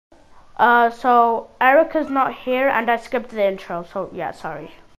So Erica's not here, and I skipped the intro. So yeah,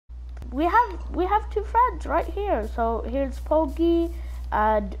 sorry. We have two friends right here. So here's Poggy,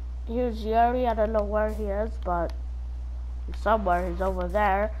 and here's Yuri. I don't know where he is, but somewhere he's over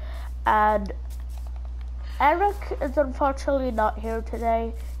there. And Eric is unfortunately not here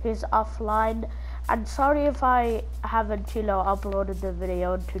today. He's offline. And sorry if I haven't, uploaded the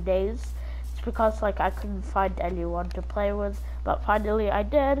video in 2 days. It's because like I couldn't find anyone to play with, but finally I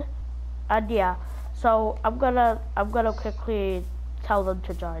did. And yeah, so I'm gonna quickly tell them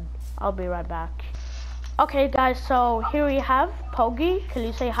to join. I'll be right back. Okay guys, so here we have Poggy. Can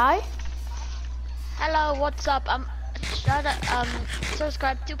you say hi? Hello, what's up?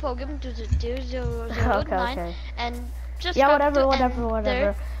 Subscribe to Poggy to 2009 okay. and just yeah,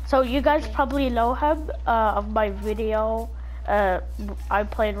 whatever. So you guys probably know him of my video. I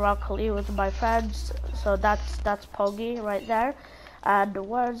played Rocket League with my friends, so that's Poggy right there. And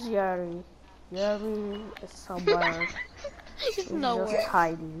where's Yuri? Yuri is somewhere. He's nowhere. Just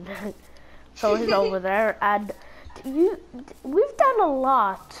hiding. So he's over there. And we've done a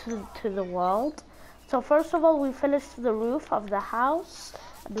lot to the world. So first of all, we finished the roof of the house,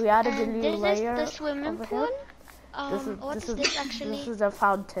 and we added a new layer. This is the swimming pool. This is actually? This is a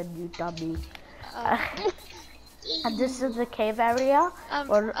fountain, you dummy. And this is the cave area.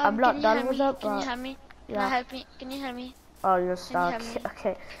 I'm not done with it, but can you help me? Yeah. Can you help me? Oh, you're stuck.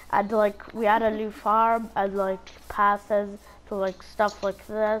 Okay. And like we had a new farm and like paths to like stuff like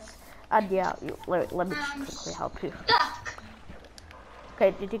this. And yeah, let me just quickly help you.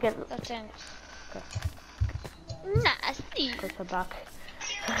 Okay, did you get? Okay. Okay. Nasty. Put it back.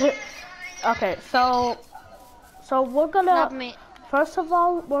 Okay, so we're gonna. First of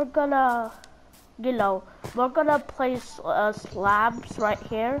all, we're gonna, place slabs right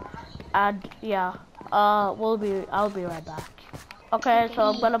here, and yeah. I'll be right back. Okay, so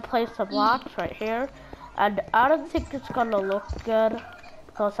I'm gonna place some blocks right here, and I don't think it's gonna look good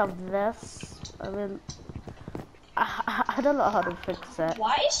because of this. I mean, I don't know how to fix it.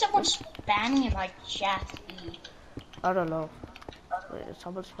 Why is someone spamming in my chat? I don't know. Wait, is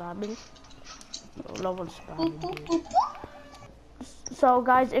someone spamming? No one's spamming. So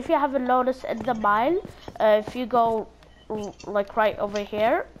guys, if you haven't noticed in the mine, if you go like right over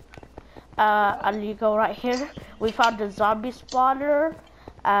here. And you go right here, we found a zombie spawner,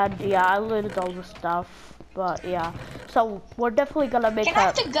 and yeah, I looted all the stuff, but yeah, so we're definitely gonna make Can I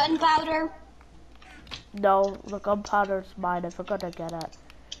have the gunpowder? No, the gunpowder's mine, I forgot to get it.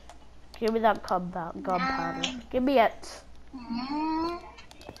 Give me that gunpowder. Give me it.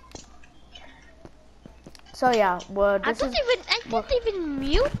 So yeah, I didn't even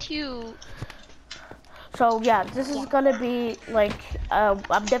mute you. So yeah, this is gonna be like,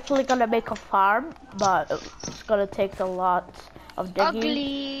 I'm definitely gonna make a farm, but it's gonna take a lot of digging.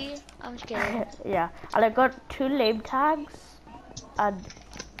 Ugly. I'm scared. Yeah, and I got 2 name tags, and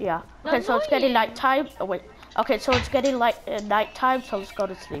yeah. Okay, so it's getting nighttime. Oh wait. Okay, so it's getting nighttime, so let's go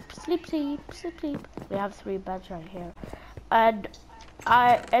to sleep. Sleep. We have 3 beds right here, and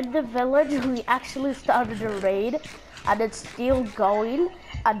in the village we actually started a raid, and it's still going,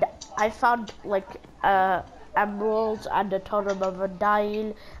 and I found like emeralds and a totem of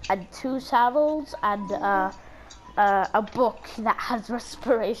undying and 2 saddles and a book that has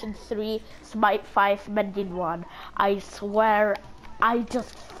respiration 3, smite 5, mending 1. I swear I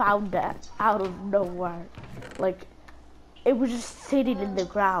just found it out of nowhere. Like it was just sitting in the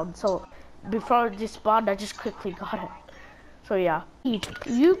ground, so before it despawned I just quickly got it. So yeah, you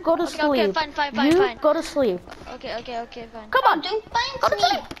go to sleep. Okay, fine. Go to sleep. Okay, fine. Come on, Don't find go to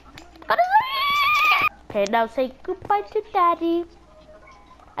sleep. Go to sleep. Okay, now say goodbye to Daddy,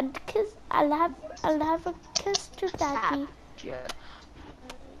 and kiss. I'll have a kiss to Daddy.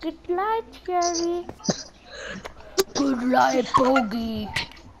 Good night, Jerry. Good night, Bogey.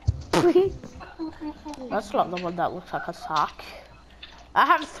 That's not the one that looks like a sock. I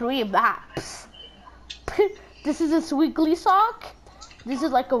have 3 maps. This is a squiggly sock. This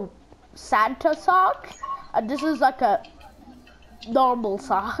is like a Santa sock, and this is like a normal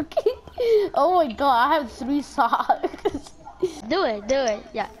sock. Oh my god, I have 3 socks. Do it,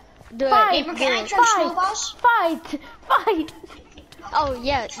 yeah. Do Fight, it. Fight. Oh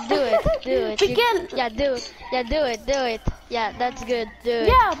yeah, do it. Begin. Yeah, do it. Yeah, that's good. Do it.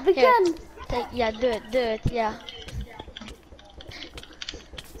 Yeah, begin. Yeah, do it. Yeah.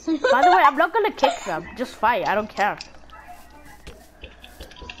 By the way, I'm not gonna kick them. Just fight. I don't care.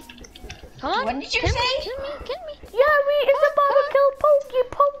 Come on. What did you say? Kill me. Yeah, we is about to kill Pokey.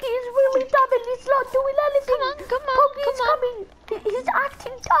 Pokey is really dumb and he's not doing anything. Come on. Pokey is coming. He's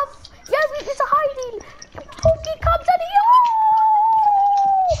acting tough. Yeah, he's hiding. Pokey comes and he. Oh!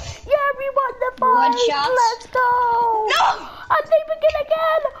 Yeah, won the fight. shots. Let's go. No! And they begin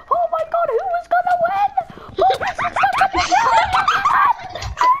again. Oh my god, who is gonna win? Focus is gonna begin.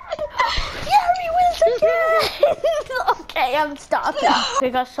 Yuri wins again. Okay, I'm stopping.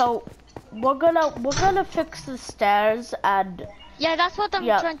 Okay guys, so we're gonna fix the stairs and Yeah, that's what I'm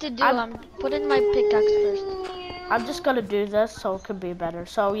trying to do. I'm putting my pickaxe first. I'm just gonna do this so it can be better.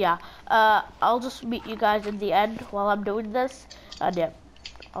 So yeah, I'll just meet you guys in the end while I'm doing this. And yeah,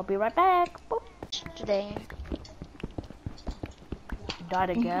 I'll be right back. Boop. Today. Died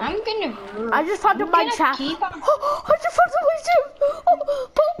again. I'm gonna. I just found a mine shaft. Keep on. I just found a mine shaft. Oh,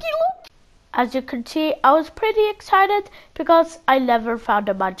 Pokey, look. As you can see, I was pretty excited because I never found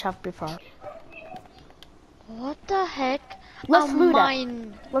a mine shaft before. What the heck? Let's loot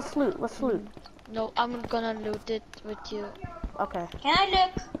mine. it. Let's loot. No, I'm gonna loot it with you. Okay. Can I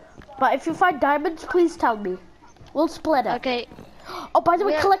look? But if you find diamonds, please tell me. We'll split it. Okay. Oh, by the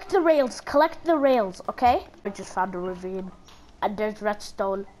way, collect the rails. Collect the rails, okay? I just found a ravine. And there's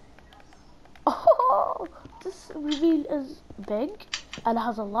redstone. Oh, this ravine is big and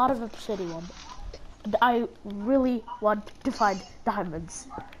has a lot of obsidian. And I really want to find diamonds.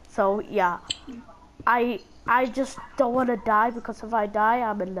 So yeah, I just don't want to die because if I die,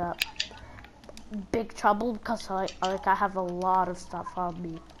 I'm in big trouble because I have a lot of stuff on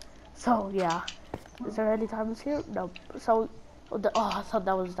me. So yeah, is there any diamonds here? No. So oh, I thought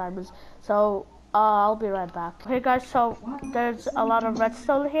that was diamonds. So I'll be right back. Okay guys, so there's a lot of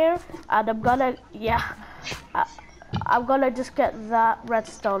redstone here and I'm gonna just get that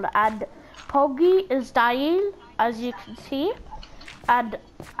redstone. And Pogi is dying, as you can see, and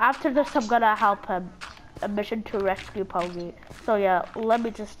after this I'm gonna help him. A mission to rescue Pogi. So yeah, let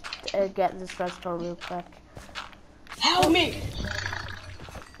me just get this redstone real quick. Help me!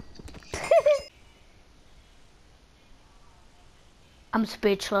 I'm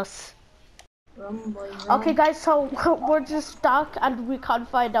speechless. Okay guys, so we're just stuck and we can't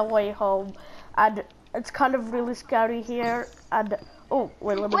find our way home. And it's kind of really scary here. And oh,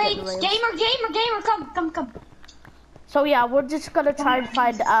 wait, let me get the rails. Gamer, come. So yeah, we're just gonna try and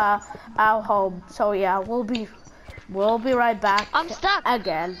find our home. So yeah, we'll be right back. I'm stuck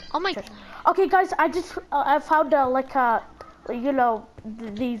again. Oh my. Okay guys, I found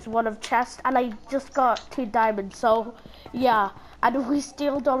these one of chests and I just got 2 diamonds. So yeah, and we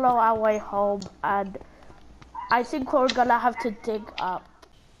still don't know our way home and I think we're gonna have to dig up.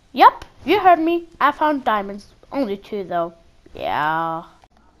 Yep, you heard me. I found diamonds. Only 2 though. Yeah.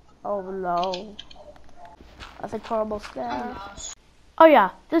 Oh no. I think we're almost there. Oh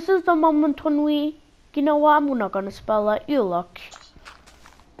yeah, this is the moment when you know what, I'm not gonna spell it, you look.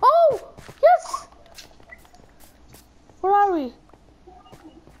 Oh, yes! Where are we?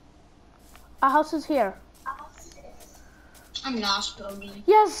 Our house is here. I'm lost, Bogey.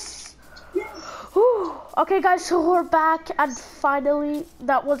 Yes! Whew. Okay guys, so we're back and finally,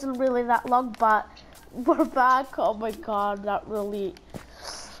 that wasn't really that long, but we're back. Oh my god, that really,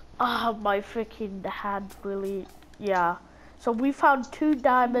 my freaking hand really, yeah. So we found 2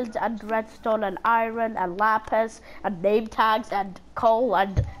 diamonds and redstone and iron and lapis and name tags and coal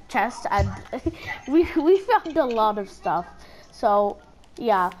and chests and we found a lot of stuff. So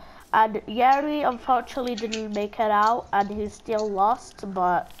yeah, and Yuri unfortunately didn't make it out and he's still lost,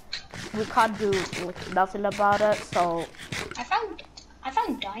 but we can't do nothing about it. So I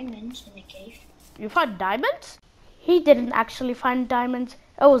found diamonds in the cave. You found diamonds? He didn't actually find diamonds.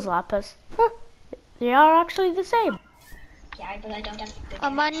 It was lapis. They are actually the same. Yeah, but I don't have the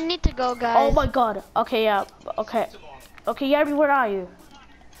I need to go, guys. Oh my god. Okay, yeah. Okay. Okay, Yuri, where are you?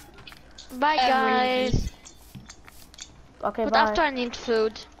 Bye, guys. Okay, But bye. after I need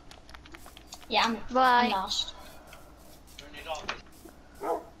food. Yeah, I'm lost.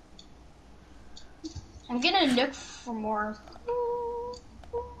 I'm gonna look for more.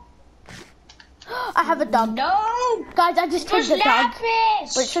 I have a dog. No! Guys, I just tamed the dog.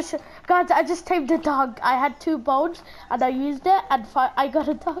 Lapis! Wait, shush. Guys, I just tamed the dog. I had 2 bones and I used it and I got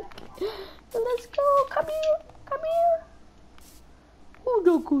a dog. Let's go. Come here. Come here. Oh,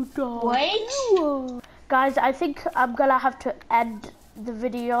 no good dog. Wait. Whoa. Guys, I think I'm gonna have to end the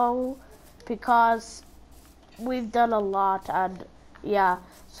video because we've done a lot and yeah.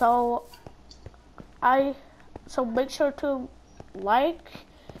 So make sure to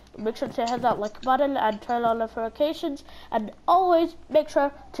make sure to hit that like button and turn on notifications and always make sure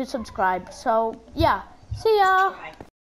to subscribe. So yeah, see ya.